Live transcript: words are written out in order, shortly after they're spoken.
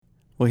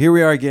Well, here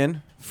we are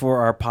again for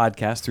our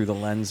podcast Through the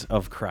Lens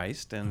of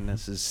Christ. And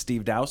this is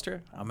Steve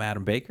Dowster. I'm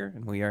Adam Baker,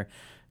 and we are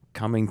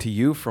coming to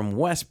you from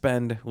West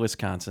Bend,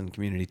 Wisconsin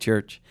Community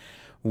Church.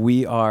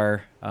 We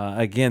are,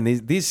 again,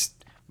 these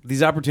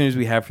opportunities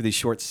we have for these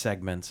short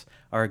segments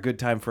are a good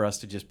time for us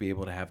to just be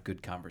able to have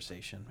good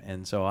conversation.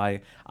 And so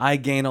I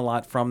gain a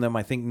lot from them.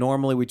 I think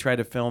normally we try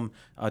to film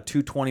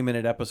 2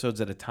 20-minute episodes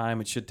at a time.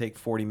 It should take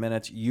 40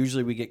 minutes.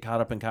 Usually we get caught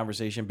up in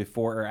conversation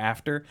before or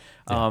after,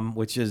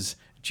 which is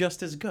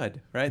just as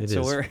good, right?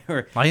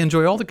 I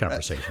enjoy all the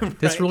conversation.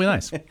 Right? It's really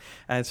nice.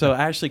 And so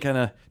Ashley kind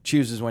of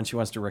chooses when she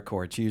wants to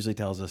record. She usually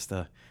tells us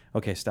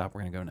okay, stop,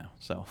 we're going to go now.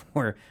 So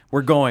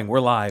we're going, we're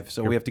live,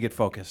 so we have to get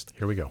focused.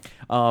 Here we go.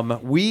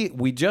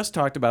 We just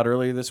talked about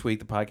earlier this week,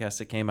 the podcast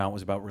that came out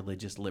was about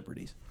religious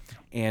liberties.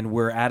 And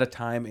we're at a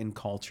time in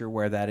culture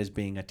where that is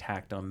being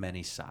attacked on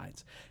many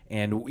sides.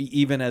 And we,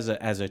 even as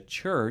a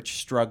church,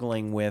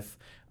 struggling with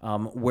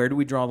where do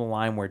we draw the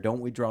line? Where don't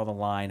we draw the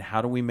line?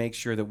 How do we make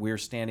sure that we're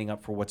standing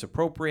up for what's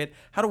appropriate?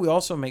 How do we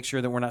also make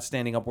sure that we're not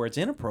standing up where it's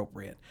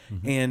inappropriate?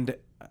 Mm-hmm. And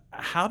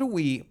how do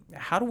we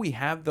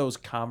have those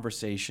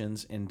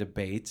conversations and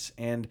debates?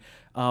 And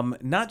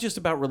not just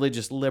about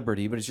religious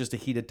liberty, but it's just a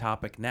heated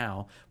topic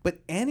now. But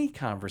any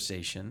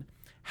conversation,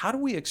 how do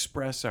we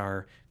express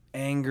our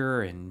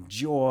anger and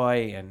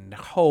joy and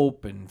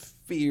hope and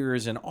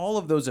fears and all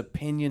of those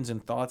opinions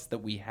and thoughts that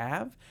we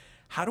have?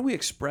 How do we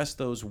express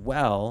those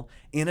well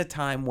in a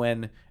time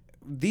when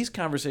these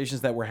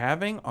conversations that we're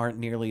having aren't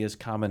nearly as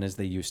common as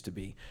they used to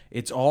be?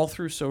 It's all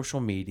through social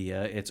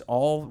media.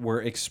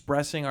 We're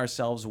expressing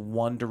ourselves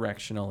one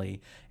directionally,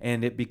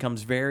 and it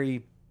becomes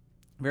very,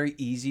 very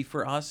easy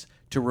for us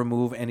to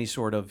remove any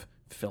sort of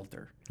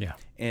filter. Yeah.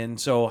 And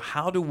so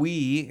how do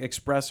we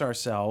express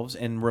ourselves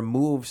and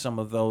remove some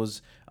of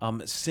those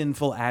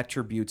sinful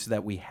attributes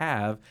that we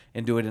have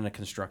and do it in a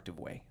constructive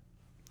way?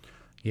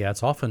 Yeah,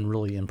 it's often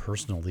really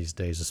impersonal these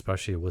days,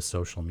 especially with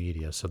social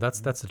media. So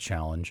that's a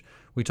challenge.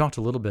 We talked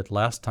a little bit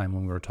last time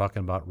when we were talking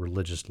about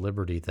religious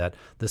liberty that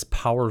this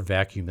power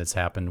vacuum that's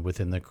happened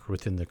within the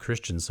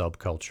Christian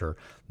subculture,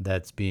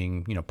 that's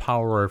being,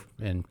 power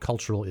and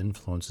cultural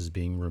influence is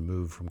being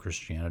removed from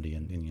Christianity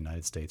in the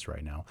United States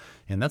right now.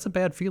 And that's a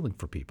bad feeling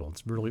for people.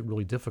 It's really,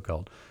 really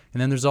difficult. And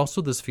then there's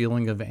also this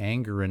feeling of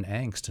anger and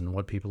angst and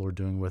what people are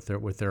doing with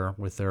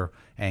their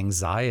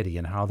anxiety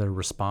and how they're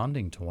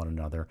responding to one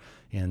another.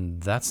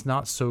 And that's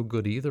not so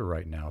good either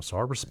right now. So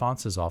our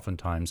response is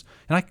oftentimes,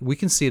 and we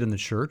can see it in the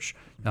church.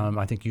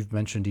 I think you've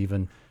mentioned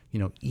even,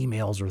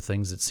 emails or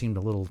things that seemed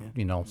a little,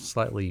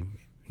 slightly,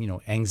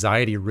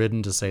 anxiety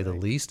ridden to say the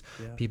least.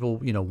 Yeah. People,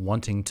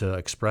 wanting to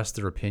express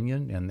their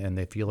opinion and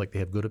they feel like they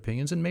have good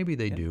opinions, and maybe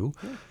they do.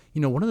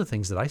 Yeah. One of the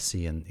things that I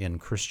see in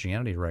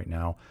Christianity right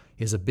now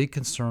is a big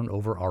concern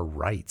over our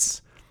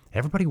rights.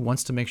 Everybody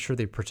wants to make sure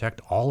they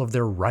protect all of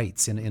their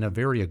rights in a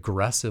very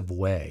aggressive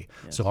way.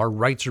 Yes. So our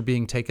rights are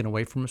being taken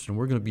away from us, and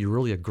we're going to be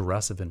really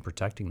aggressive in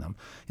protecting them.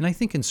 And I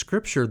think in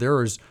Scripture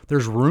there's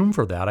room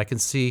for that. I can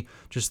see,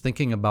 just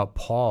thinking about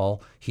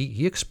Paul,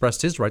 he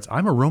expressed his rights.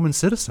 I'm a Roman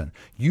citizen.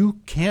 You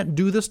can't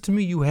do this to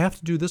me. You have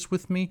to do this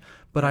with me.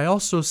 But I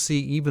also see,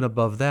 even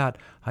above that,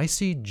 I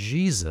see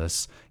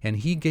Jesus, and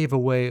he gave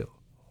away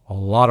a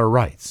lot of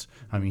rights.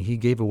 I mean, he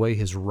gave away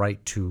his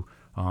right to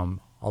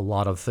a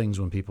lot of things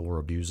when people were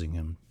abusing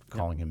him,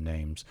 calling him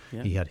names.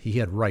 Yeah. He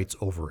had rights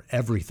over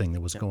everything that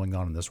was going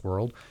on in this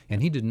world,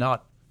 and he did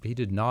not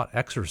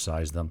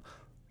exercise them.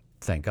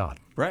 Thank God.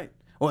 Right.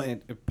 Well,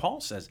 and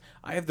Paul says,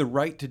 I have the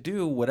right to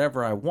do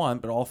whatever I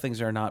want, but all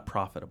things are not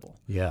profitable.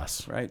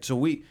 Yes. Right.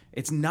 So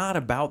it's not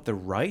about the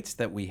rights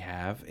that we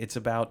have. It's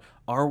about,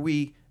 are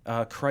we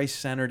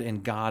Christ-centered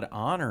and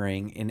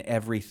God-honoring in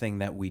everything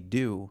that we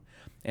do?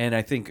 And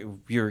I think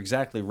you're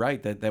exactly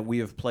right that we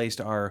have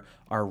placed our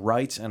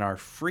rights and our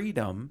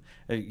freedom.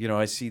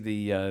 I see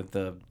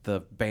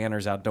the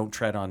banners out, "Don't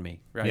tread on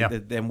me," right? Yeah.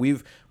 And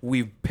we've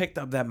picked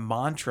up that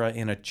mantra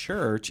in a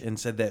church and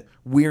said that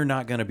we're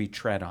not going to be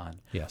tread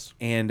on. Yes.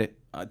 And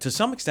to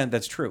some extent,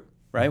 that's true,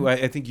 right?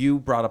 Mm-hmm. I think you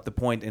brought up the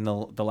point in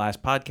the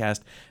last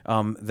podcast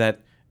that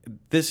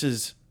this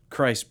is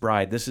Christ's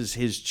bride. This is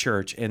his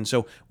church. And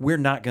so we're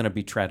not going to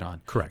be tread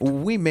on. Correct.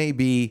 We may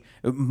be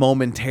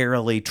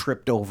momentarily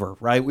tripped over,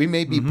 right? We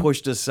may be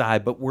pushed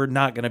aside, but we're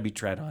not going to be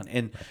tread on.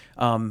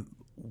 And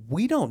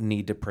we don't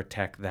need to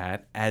protect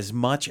that as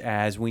much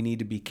as we need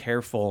to be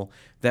careful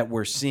that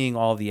we're seeing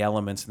all the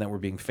elements and that we're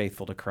being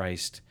faithful to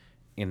Christ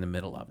in the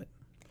middle of it.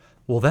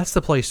 Well, that's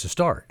the place to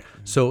start.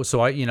 So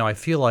I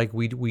feel like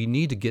we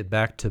need to get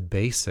back to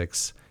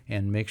basics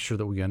and make sure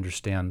that we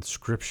understand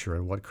Scripture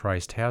and what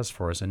Christ has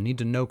for us, and need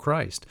to know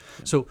Christ.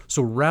 So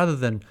rather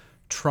than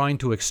trying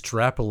to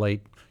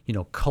extrapolate,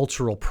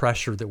 cultural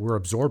pressure that we're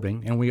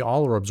absorbing, and we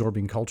all are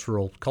absorbing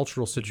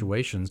cultural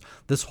situations,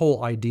 this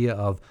whole idea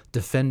of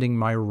defending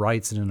my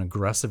rights in an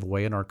aggressive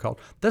way in our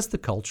culture, that's the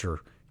culture,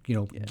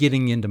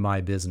 getting into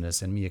my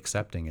business and me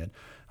accepting it.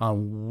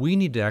 We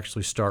need to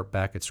actually start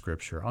back at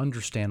Scripture,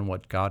 understand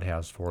what God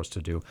has for us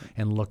to do,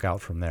 and look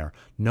out from there.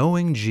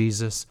 Knowing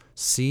Jesus,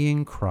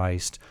 seeing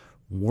Christ,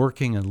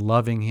 working and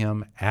loving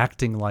him,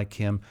 acting like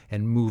him,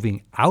 and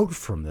moving out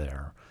from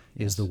there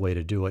is the way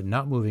to do it,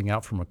 not moving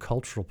out from a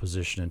cultural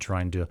position and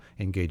trying to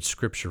engage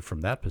Scripture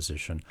from that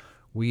position.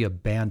 We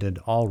abandoned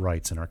all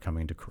rights in our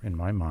coming to, in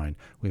my mind,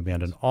 we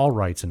abandoned all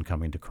rights in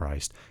coming to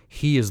Christ.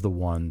 He is the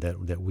one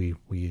that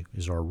we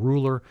is our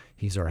ruler.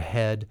 He's our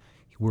head.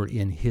 We're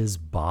in his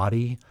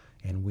body,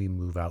 and we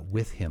move out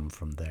with him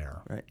from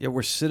there. Right. Yeah,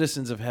 we're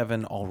citizens of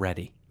heaven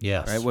already.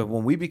 Yes. Right.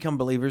 When we become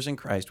believers in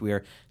Christ, we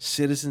are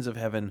citizens of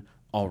heaven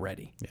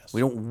already. Yes.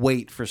 We don't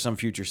wait for some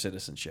future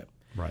citizenship.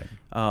 Right.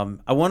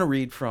 I want to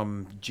read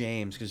from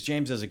James, because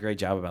James does a great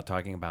job about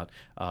talking about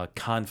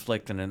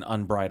conflict and an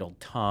unbridled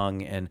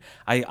tongue. And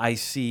I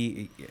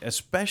see,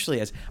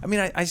 especially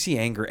I see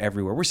anger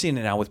everywhere. We're seeing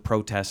it now with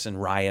protests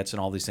and riots and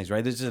all these things,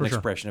 right? This is an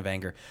expression of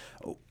anger.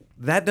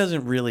 That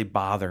doesn't really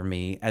bother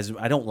me, as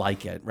I don't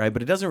like it, right?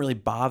 But it doesn't really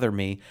bother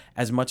me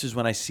as much as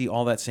when I see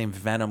all that same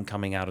venom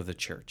coming out of the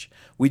church.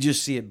 We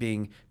just see it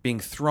being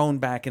thrown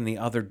back in the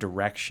other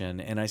direction.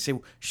 And I say,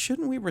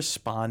 shouldn't we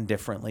respond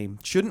differently?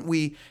 Shouldn't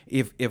we,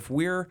 if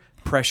we're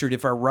pressured,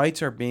 if our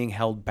rights are being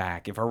held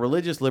back, if our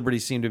religious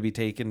liberties seem to be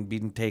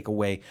being taken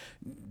away,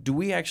 do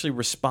we actually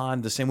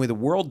respond the same way the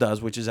world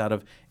does, which is out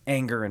of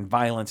anger and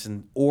violence,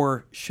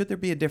 or should there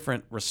be a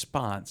different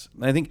response?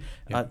 And I think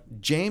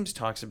James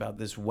talks about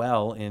this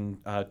well in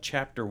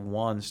chapter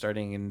 1,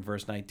 starting in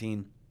verse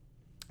 19.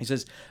 He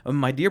says,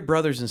 "My dear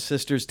brothers and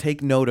sisters,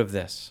 take note of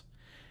this.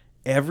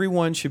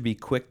 Everyone should be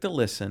quick to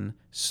listen,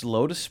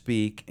 slow to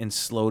speak, and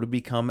slow to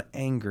become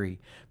angry,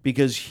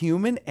 because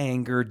human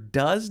anger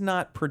does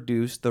not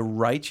produce the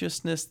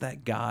righteousness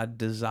that God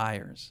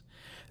desires.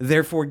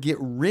 Therefore, get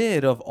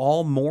rid of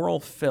all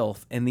moral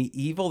filth and the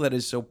evil that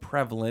is so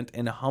prevalent,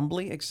 and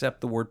humbly accept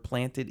the word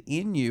planted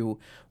in you,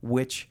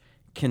 which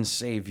can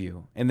save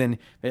you." And then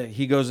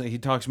he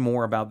talks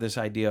more about this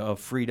idea of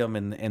freedom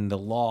and the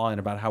law and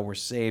about how we're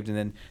saved. And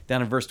then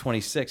down in verse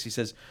 26, he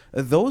says,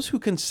 "Those who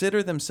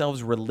consider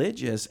themselves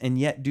religious and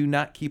yet do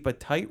not keep a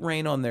tight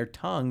rein on their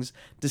tongues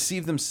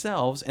deceive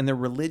themselves, and their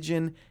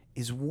religion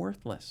is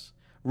worthless.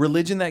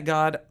 Religion that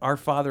God our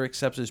Father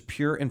accepts as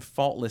pure and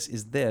faultless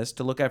is this: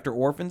 to look after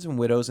orphans and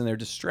widows in their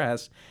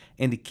distress,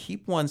 and to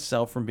keep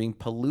oneself from being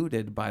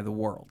polluted by the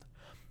world."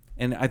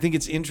 And I think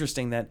it's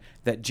interesting that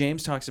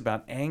James talks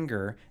about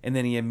anger, and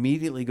then he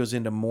immediately goes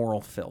into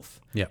moral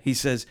filth. Yeah. He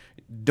says,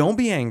 don't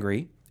be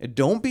angry.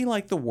 Don't be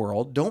like the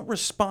world. Don't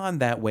respond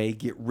that way.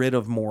 Get rid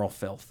of moral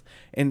filth.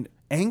 And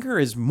anger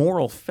is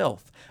moral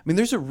filth. I mean,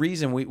 there's a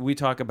reason we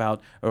talk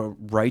about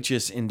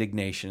righteous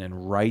indignation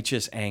and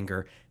righteous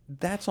anger.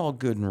 That's all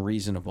good and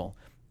reasonable.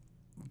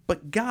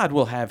 But God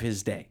will have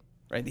his day.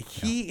 Right?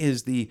 He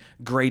is the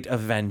great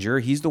avenger.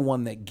 He's the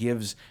one that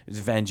gives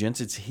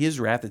vengeance. It's his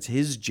wrath. It's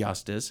his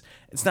justice.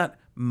 It's not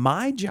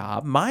my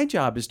job. My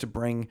job is to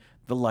bring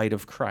the light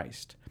of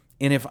Christ.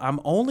 And if I'm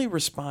only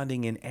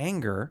responding in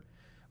anger,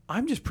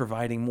 I'm just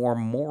providing more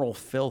moral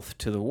filth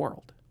to the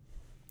world.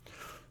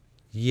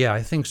 Yeah,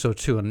 I think so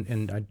too.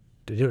 And I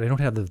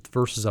don't have the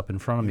verses up in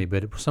front of me,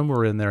 but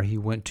somewhere in there he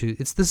went to,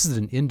 this is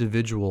an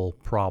individual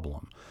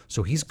problem.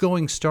 So he's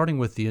starting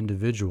with the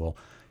individual.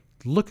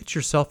 Look at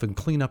yourself and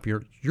clean up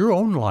your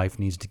own life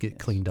needs to get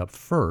cleaned up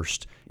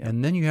first,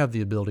 and then you have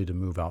the ability to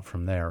move out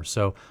from there.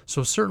 So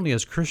certainly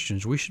as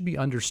Christians, we should be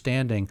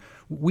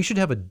we should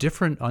have a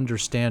different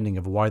understanding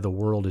of why the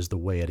world is the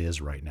way it is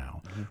right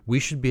now. Mm-hmm. We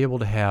should be able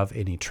to have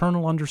an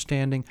eternal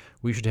understanding.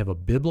 We should have a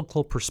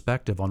biblical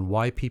perspective on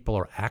why people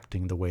are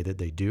acting the way that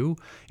they do,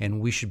 and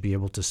we should be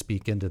able to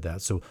speak into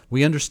that. So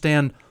we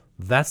understand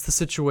that's the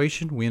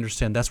situation. We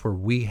understand that's where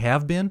we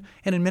have been,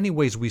 and in many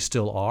ways we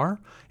still are.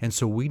 And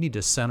so we need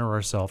to center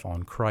ourselves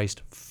on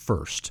Christ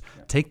first.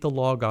 Yeah. Take the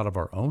log out of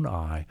our own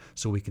eye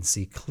so we can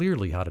see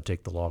clearly how to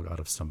take the log out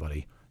of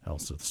somebody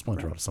else's, the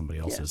splinter out of somebody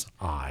else's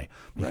eye,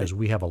 because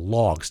we have a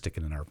log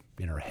sticking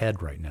in our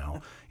head right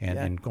now,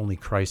 and only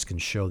Christ can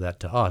show that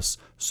to us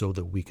so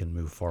that we can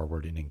move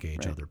forward and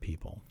engage other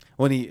people.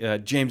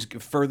 When James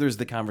furthers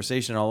the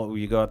conversation,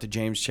 you go out to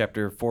James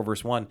chapter 4,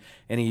 verse 1,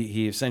 and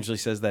he essentially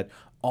says that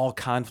all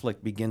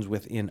conflict begins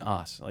within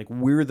us. Like,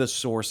 we're the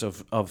source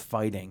of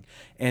fighting.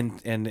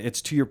 And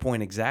it's to your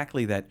point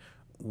exactly that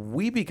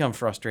we become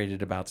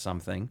frustrated about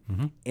something,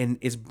 and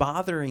it's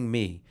bothering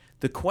me.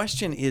 The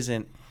question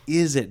isn't,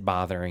 is it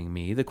bothering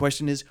me? The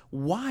question is,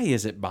 why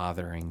is it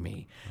bothering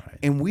me? Right.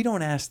 And we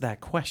don't ask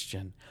that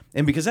question.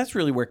 And because that's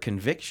really where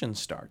conviction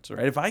starts,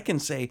 right? If I can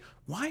say,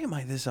 why am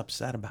I this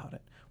upset about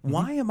it?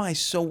 Why am I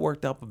so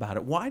worked up about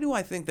it? Why do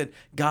I think that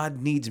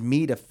God needs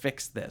me to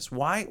fix this?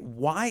 Why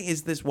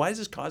does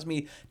this cause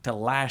me to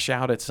lash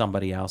out at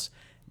somebody else?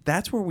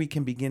 That's where we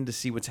can begin to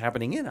see what's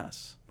happening in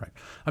us. Right.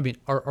 I mean,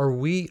 are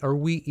we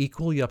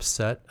equally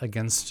upset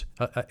against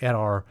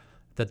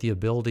that the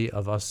ability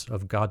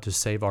of God to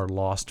save our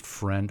lost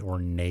friend or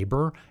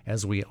neighbor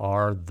as we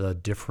are the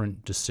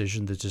different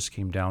decision that just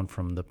came down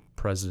from the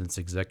president's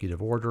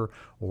executive order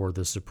or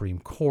the Supreme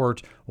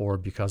Court or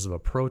because of a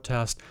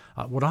protest?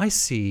 What I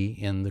see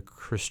in the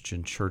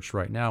Christian church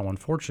right now,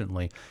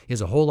 unfortunately, is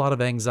a whole lot of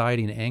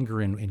anxiety and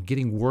anger and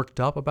getting worked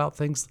up about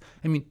things.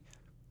 I mean,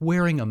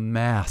 wearing a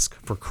mask,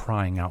 for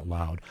crying out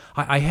loud.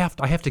 I have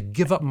to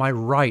give up my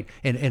right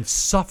and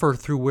suffer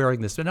through wearing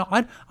this. Now,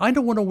 I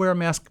don't want to wear a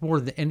mask more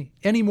than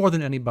any more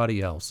than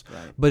anybody else.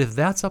 Right. But if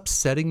that's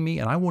upsetting me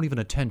and I won't even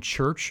attend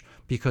church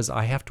because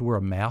I have to wear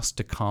a mask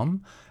to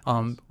come,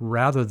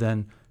 rather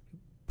than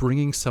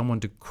bringing someone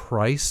to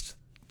Christ,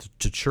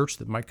 to church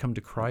that might come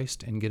to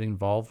Christ and get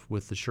involved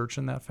with the church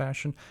in that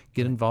fashion,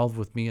 get involved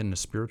with me in a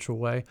spiritual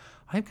way,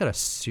 I've got a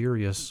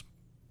serious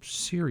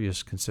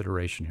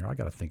consideration here. I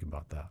got to think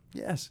about that.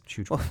 Yes. It's a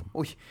huge Well,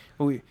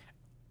 problem.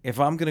 if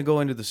I'm going to go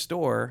into the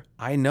store,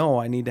 I know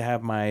I need to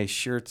have my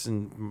shirts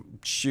and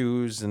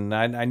shoes, and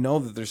I know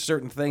that there's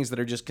certain things that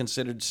are just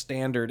considered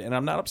standard, and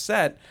I'm not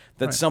upset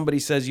that Right. somebody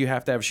says you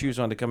have to have shoes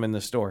on to come in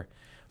the store.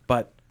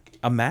 But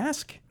a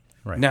mask?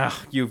 Right. No,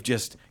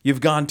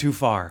 you've gone too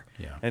far.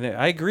 Yeah. And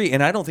I agree,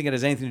 and I don't think it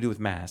has anything to do with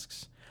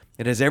masks.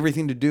 It has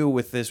everything to do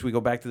with this. We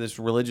go back to this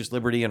religious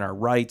liberty and our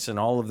rights and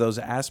all of those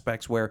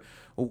aspects where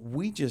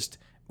we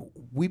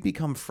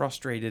become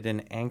frustrated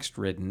and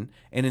angst-ridden.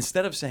 And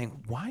instead of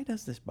saying, why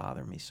does this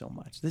bother me so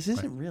much? This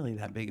isn't really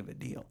that big of a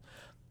deal.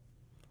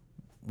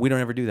 We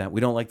don't ever do that.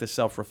 We don't like the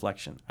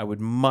self-reflection. I would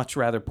much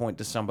rather point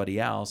to somebody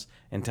else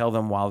and tell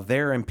them while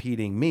they're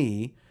impeding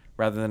me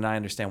rather than I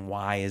understand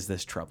why is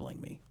this troubling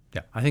me.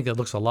 Yeah, I think that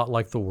looks a lot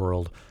like the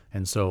world.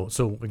 And so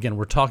again,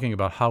 we're talking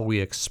about how we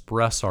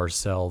express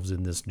ourselves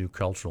in this new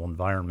cultural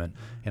environment.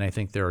 And I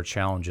think there are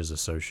challenges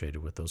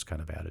associated with those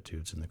kind of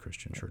attitudes in the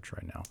Christian church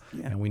right now.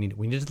 Yeah. And we need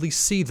to at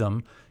least see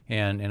them.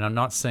 And I'm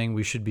not saying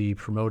we should be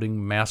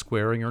promoting mask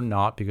wearing or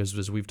not, because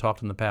as we've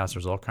talked in the past,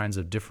 there's all kinds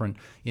of different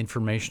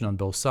information on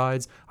both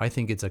sides. I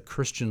think it's a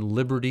Christian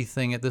liberty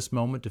thing at this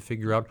moment to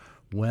figure out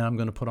when I'm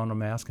going to put on a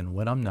mask and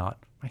when I'm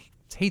not.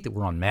 I hate that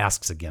we're on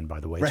masks again, by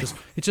the way. Right.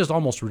 It's just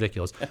almost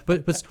ridiculous.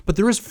 But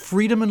there is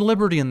freedom and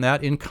liberty in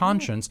that, in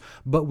conscience.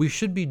 But we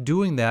should be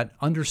doing that,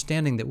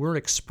 understanding that we're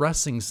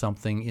expressing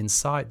something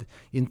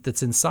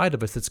that's inside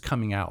of us that's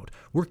coming out.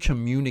 We're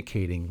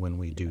communicating when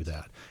we do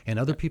that, and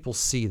other people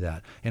see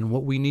that. And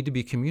what we need to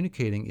be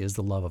communicating is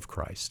the love of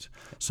Christ.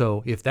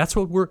 So if that's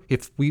what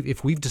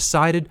if we've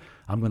decided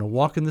I'm going to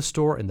walk in the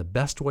store, and the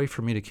best way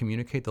for me to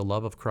communicate the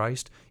love of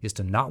Christ is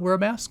to not wear a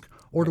mask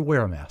or to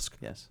wear a mask.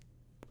 Yes.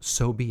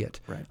 So be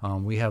it. Right.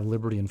 We have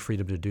liberty and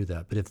freedom to do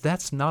that. But if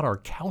that's not our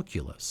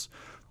calculus,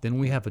 then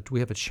we have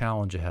a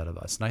challenge ahead of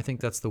us. And I think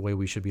that's the way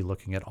we should be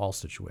looking at all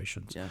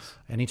situations. Yes.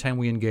 Anytime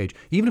we engage,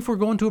 even if we're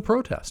going to a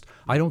protest,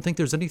 I don't think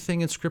there's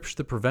anything in Scripture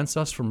that prevents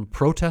us from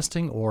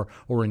protesting or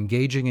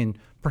engaging in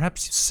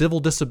perhaps civil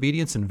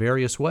disobedience in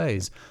various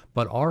ways.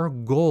 But our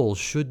goal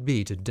should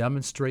be to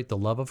demonstrate the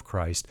love of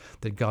Christ,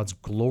 that God's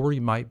glory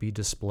might be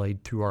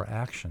displayed through our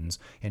actions,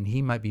 and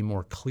He might be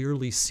more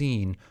clearly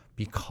seen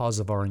because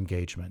of our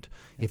engagement.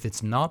 If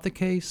it's not the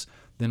case,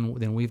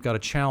 then we've got a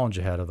challenge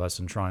ahead of us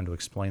in trying to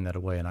explain that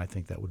away, and I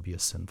think that would be a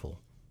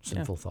sinful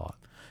thought.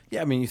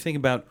 Yeah, I mean, you think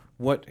about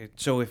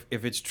so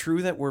if it's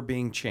true that we're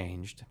being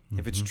changed,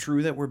 if it's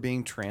true that we're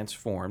being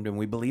transformed, and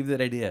we believe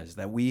that it is,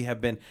 that we have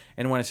been,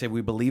 and when I say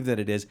we believe that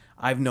it is,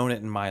 I've known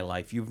it in my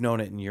life, you've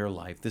known it in your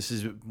life. This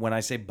is, when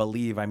I say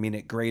believe, I mean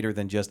it greater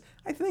than just,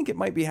 I think it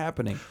might be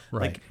happening.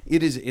 Right. Like,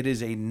 it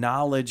is a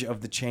knowledge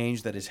of the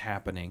change that is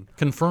happening.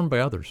 Confirmed by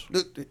others.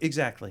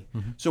 Exactly.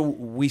 So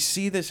we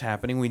see this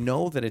happening, we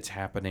know that it's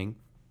happening.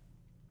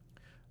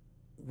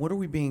 What are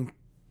we being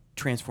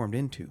transformed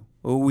into?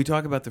 Well, we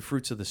talk about the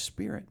fruits of the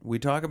Spirit. We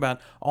talk about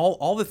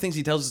all the things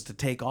He tells us to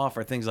take off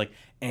are things like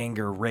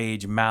anger,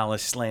 rage,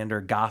 malice,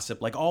 slander,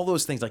 gossip, like all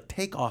those things. Like,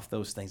 take off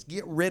those things.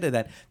 Get rid of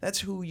that. That's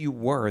who you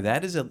were.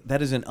 That is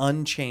an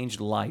unchanged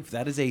life.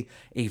 That is a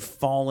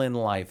fallen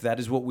life.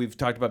 That is what we've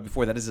talked about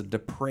before. That is a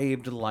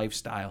depraved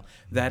lifestyle.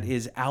 That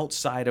is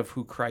outside of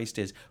who Christ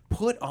is.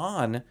 Put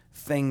on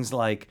things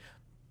like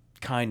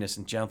kindness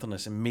and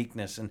gentleness and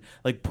meekness, and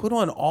like put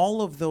on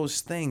all of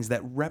those things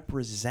that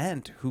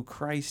represent who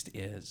Christ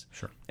is.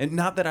 Sure. And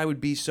not that I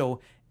would be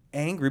so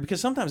angry, because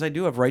sometimes I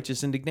do have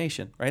righteous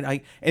indignation,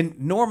 right?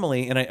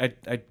 Normally, and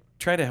I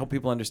try to help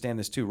people understand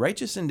this too,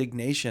 righteous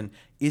indignation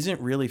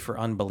isn't really for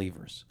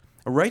unbelievers.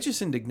 A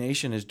righteous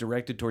indignation is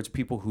directed towards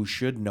people who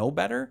should know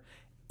better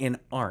and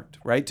aren't,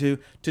 right? To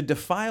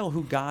defile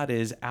who God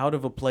is out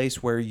of a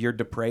place where you're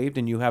depraved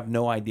and you have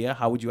no idea,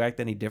 how would you act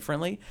any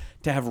differently?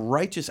 To have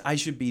righteous, I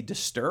should be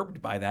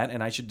disturbed by that,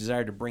 and I should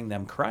desire to bring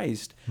them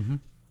Christ. Mm-hmm.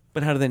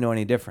 But how do they know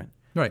any different?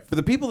 Right. For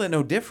the people that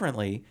know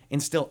differently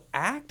and still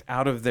act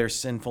out of their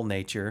sinful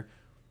nature,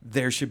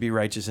 there should be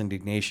righteous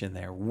indignation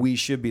there. We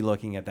should be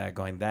looking at that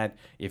going, that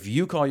if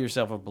you call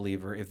yourself a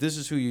believer, if this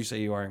is who you say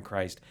you are in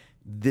Christ,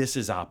 this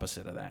is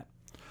opposite of that.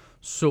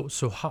 So what's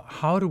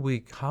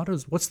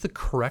the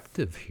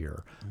corrective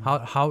here?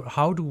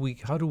 How do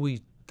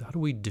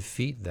we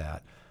defeat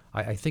that?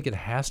 I think it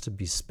has to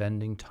be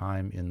spending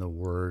time in the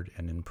Word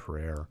and in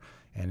prayer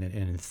and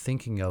in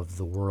thinking of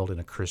the world in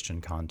a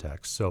Christian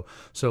context. So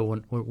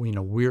when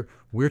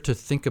we're to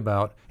think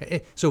about,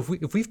 so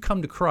if we've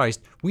come to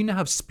Christ, we now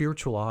have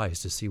spiritual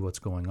eyes to see what's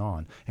going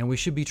on, and we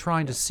should be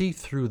trying to see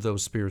through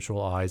those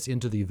spiritual eyes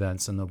into the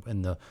events and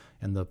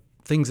the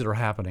things that are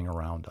happening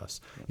around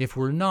us. If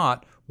we're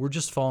not, we're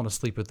just falling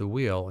asleep at the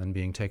wheel and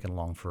being taken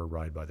along for a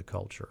ride by the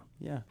culture.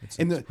 Yeah, It's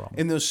and a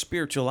problem. those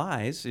spiritual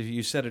eyes, if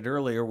you said it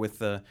earlier with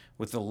the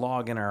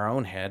log in our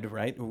own head,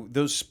 right?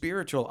 Those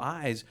spiritual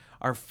eyes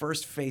are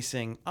first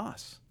facing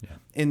us. Yeah.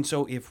 And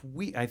so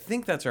I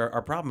think that's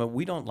our problem.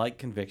 We don't like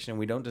conviction.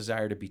 We don't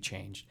desire to be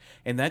changed.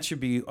 And that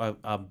should be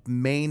a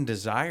main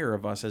desire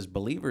of us as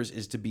believers,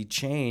 is to be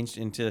changed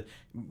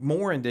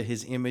more into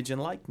his image and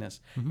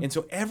likeness. And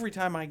so every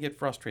time I get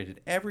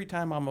frustrated, every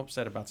time I'm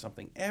upset about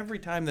something, every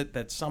time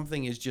that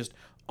something is just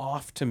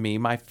off to me,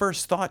 my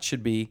first thought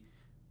should be,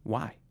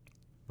 why?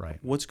 Right.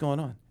 What's going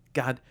on?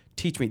 God,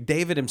 teach me.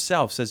 David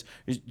himself says,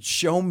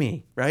 show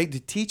me, right? To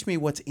teach me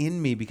what's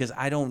in me, because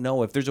I don't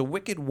know. If there's a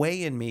wicked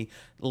way in me,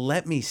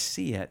 let me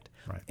see it.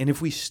 Right. And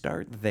if we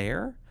start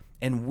there,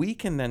 and we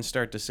can then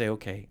start to say,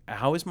 okay,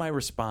 how is my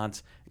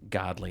response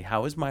godly?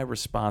 How is my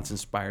response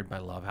inspired by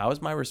love? How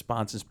is my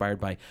response inspired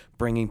by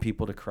bringing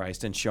people to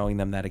Christ and showing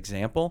them that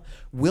example?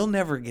 We'll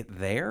never get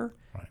there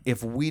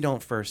if we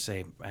don't first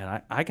say,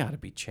 man, I got to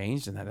be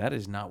changed, and that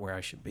is not where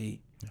I should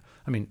be.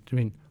 I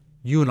mean,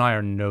 you and I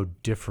are no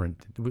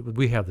different.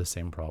 We have the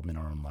same problem in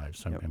our own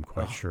lives. I'm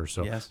quite sure.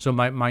 So, yes. so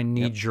my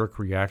knee-jerk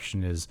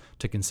reaction is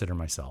to consider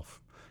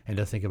myself and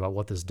to think about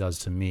what this does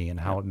to me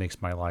and how it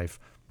makes my life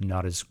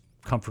not as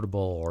comfortable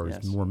or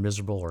is more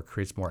miserable or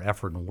creates more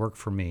effort and work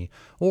for me,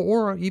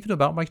 or even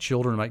about my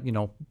children,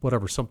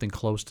 whatever, something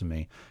close to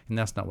me. And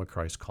that's not what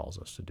Christ calls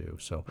us to do.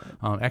 So,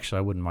 actually,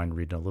 I wouldn't mind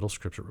reading a little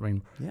scripture. I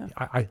mean,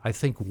 I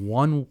think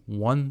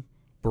one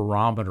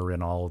barometer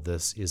in all of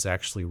this is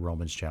actually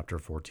Romans chapter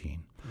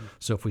 14.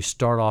 So if we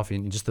start off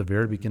in just the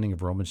very beginning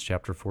of Romans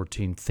chapter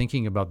 14,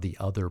 thinking about the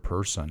other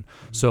person.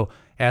 So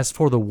as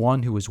for the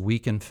one who is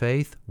weak in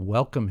faith,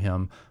 welcome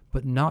him,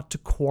 but not to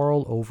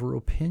quarrel over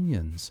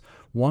opinions.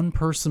 One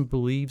person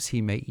believes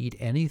he may eat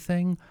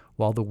anything,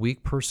 while the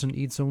weak person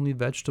eats only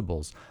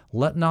vegetables.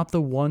 Let not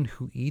the one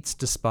who eats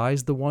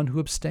despise the one who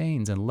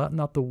abstains, and let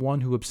not the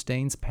one who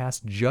abstains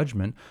pass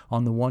judgment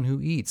on the one who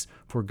eats,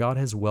 for God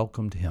has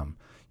welcomed him.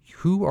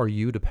 Who are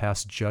you to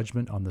pass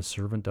judgment on the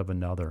servant of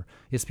another?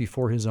 It's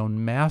before his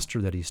own master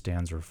that he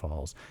stands or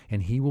falls,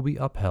 and he will be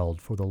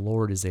upheld, for the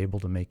Lord is able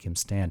to make him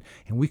stand.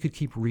 And we could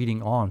keep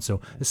reading on. So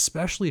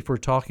especially if we're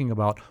talking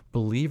about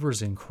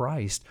believers in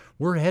Christ,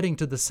 we're heading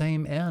to the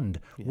same end.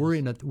 Yes.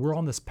 We're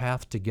on this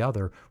path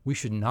together. We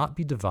should not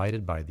be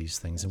divided by these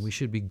things, and we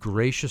should be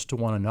gracious to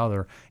one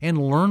another and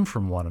learn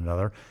from one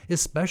another,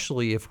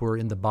 especially if we're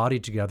in the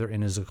body together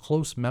and as a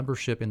close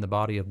membership in the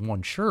body of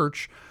one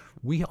church.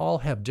 We all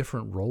have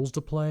different roles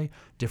to play,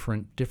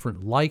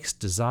 different likes,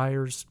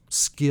 desires,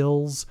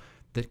 skills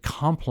that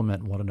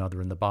complement one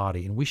another in the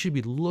body, and we should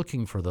be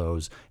looking for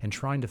those and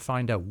trying to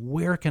find out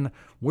where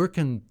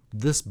can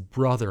this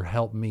brother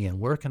help me, and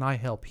where can I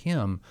help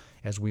him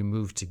as we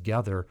move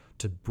together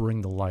to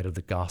bring the light of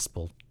the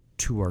gospel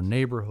to our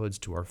neighborhoods,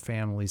 to our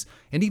families,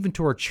 and even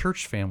to our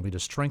church family, to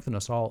strengthen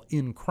us all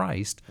in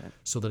Christ,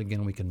 so that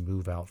again we can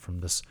move out from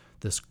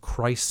this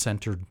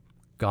Christ-centered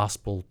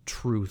gospel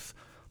truth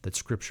that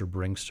Scripture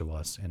brings to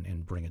us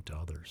and bring it to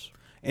others.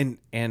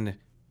 And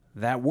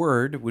that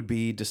word would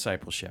be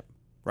discipleship,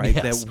 right?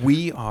 Yes. That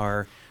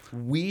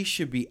we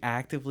should be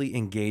actively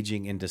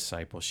engaging in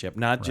discipleship,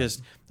 not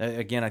just,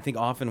 again, I think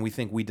often we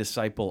think we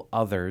disciple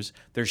others.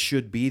 There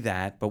should be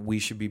that, but we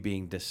should be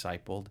being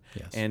discipled.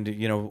 Yes. And,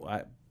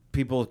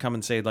 people come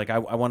and say, like, I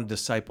want to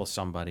disciple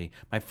somebody.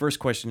 My first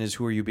question is,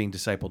 who are you being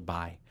discipled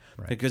by?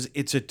 Right. Because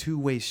it's a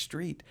two-way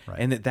street. Right.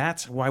 And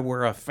that's why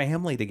we're a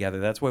family together.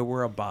 That's why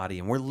we're a body,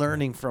 and we're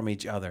learning from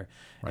each other.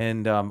 Right.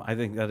 And I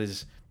think that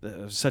is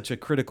such a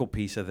critical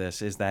piece of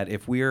this, is that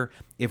if we're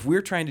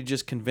trying to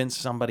just convince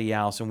somebody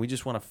else and we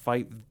just want to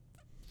fight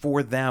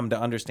for them to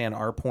understand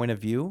our point of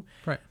view,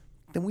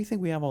 then we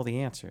think we have all the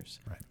answers.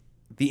 Right.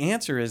 The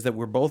answer is that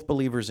we're both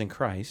believers in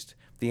Christ.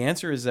 The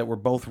answer is that we're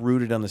both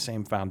rooted on the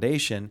same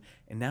foundation.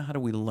 And now how do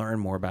we learn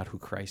more about who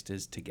Christ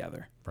is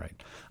together?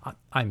 Right.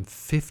 I'm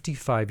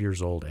 55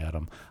 years old,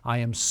 Adam. I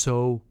am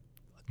so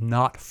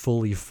not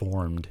fully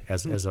formed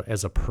as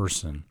a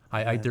person.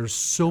 There's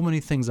so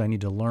many things I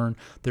need to learn.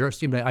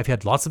 I've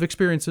had lots of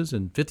experiences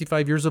in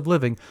 55 years of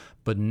living,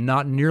 but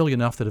not nearly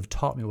enough that have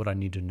taught me what I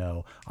need to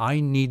know. I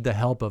need the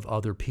help of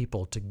other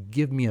people to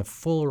give me a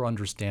fuller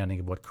understanding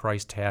of what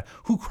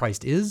who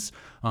Christ is,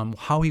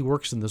 how he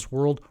works in this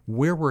world,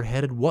 where we're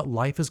headed, what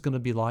life is going to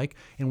be like,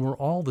 and we're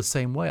all the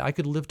same way. I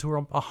could live to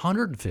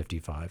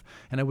 155,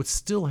 and I would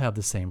still have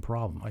the same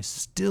problem. I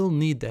still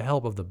need the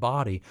help of the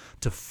body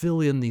to fill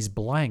in these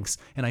blanks,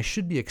 and I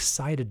should be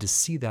excited to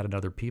see that in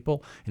other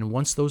people. And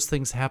once those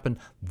things happen,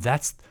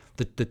 that's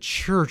the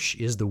church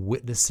is the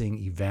witnessing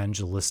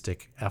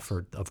evangelistic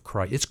effort of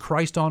Christ. It's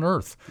Christ on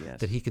earth,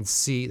 that he can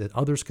see, that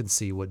others can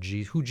see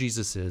who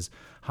Jesus is,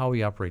 how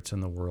he operates in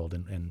the world,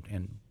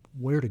 and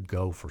where to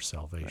go for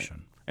salvation.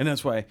 Right. And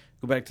that's why,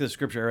 go back to the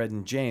scripture I read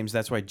in James,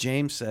 that's why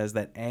James says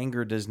that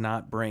anger does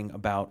not bring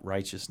about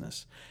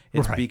righteousness.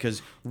 It's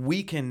because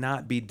we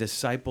cannot be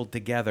discipled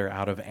together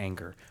out of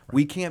anger. Right.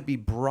 We can't be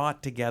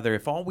brought together.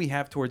 If all we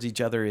have towards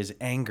each other is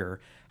anger,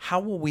 how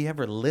will we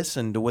ever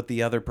listen to what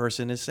the other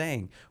person is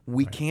saying?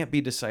 We can't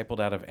be discipled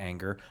out of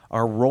anger.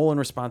 Our role and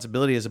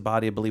responsibility as a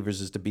body of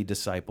believers is to be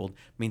discipled.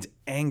 Means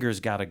anger's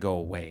got to go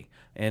away.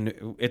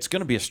 And it's going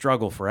to be a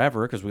struggle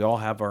forever because we all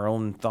have our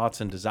own thoughts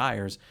and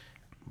desires,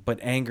 but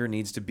anger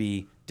needs to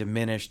be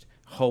diminished.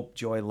 Hope,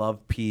 joy,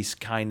 love, peace,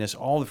 kindness,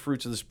 all the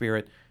fruits of the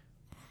Spirit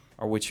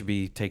are what should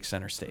be take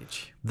center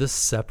stage. This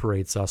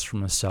separates us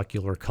from a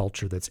secular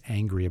culture that's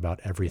angry about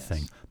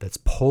everything, that's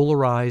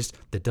polarized,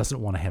 that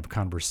doesn't want to have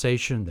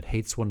conversation, that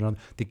hates one another,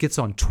 that gets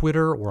on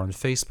Twitter or on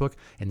Facebook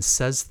and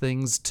says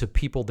things to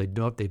people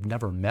they've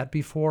never met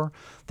before,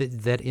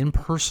 that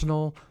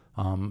impersonal.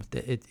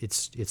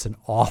 It's an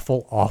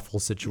awful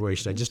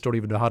situation. I just don't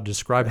even know how to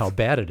describe how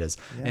bad it is.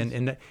 Yes.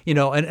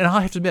 And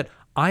I have to admit,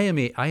 I am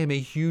a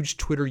huge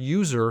Twitter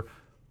user,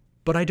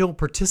 but I don't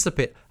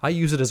participate. I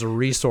use it as a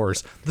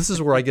resource. This is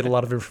where I get a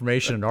lot of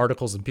information and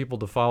articles and people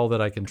to follow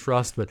that I can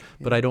trust, but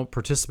I don't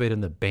participate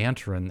in the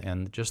banter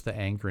and just the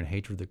anger and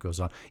hatred that goes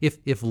on.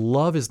 If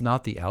love is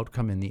not the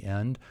outcome in the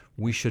end,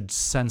 we should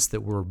sense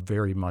that we're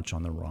very much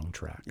on the wrong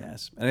track.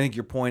 Yes. And I think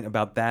your point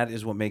about that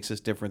is what makes us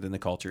different than the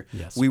culture.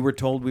 Yes. We were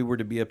told we were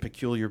to be a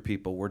peculiar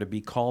people. We're to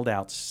be called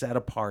out, set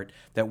apart,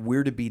 that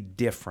we're to be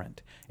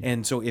different.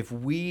 And so if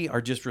we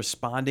are just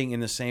responding in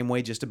the same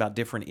way, just about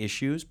different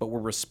issues, but we're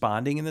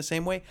responding in the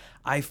same way,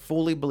 I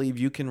fully believe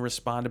you can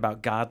respond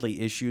about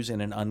godly issues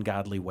in an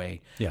ungodly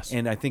way. Yes.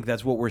 And I think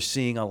that's what we're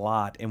seeing a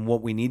lot. And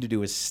what we need to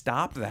do is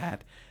stop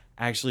that,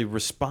 actually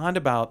respond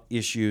about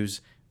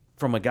issues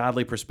from a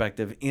godly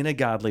perspective in a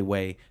godly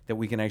way that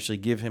we can actually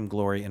give him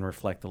glory and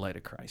reflect the light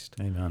of Christ.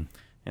 Amen.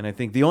 And I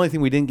think the only thing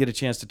we didn't get a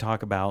chance to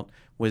talk about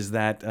was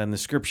that in the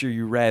scripture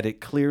you read,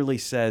 it clearly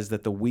says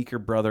that the weaker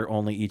brother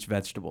only eats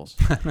vegetables.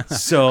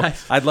 So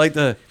I'd like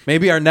to,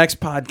 maybe our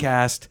next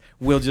podcast,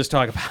 we'll just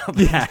talk about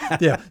that.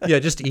 Yeah,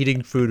 just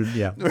eating food.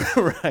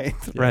 Right.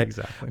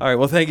 Exactly. All right.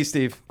 Well, thank you,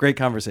 Steve. Great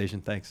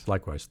conversation. Thanks.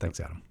 Likewise. Thanks,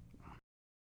 Adam.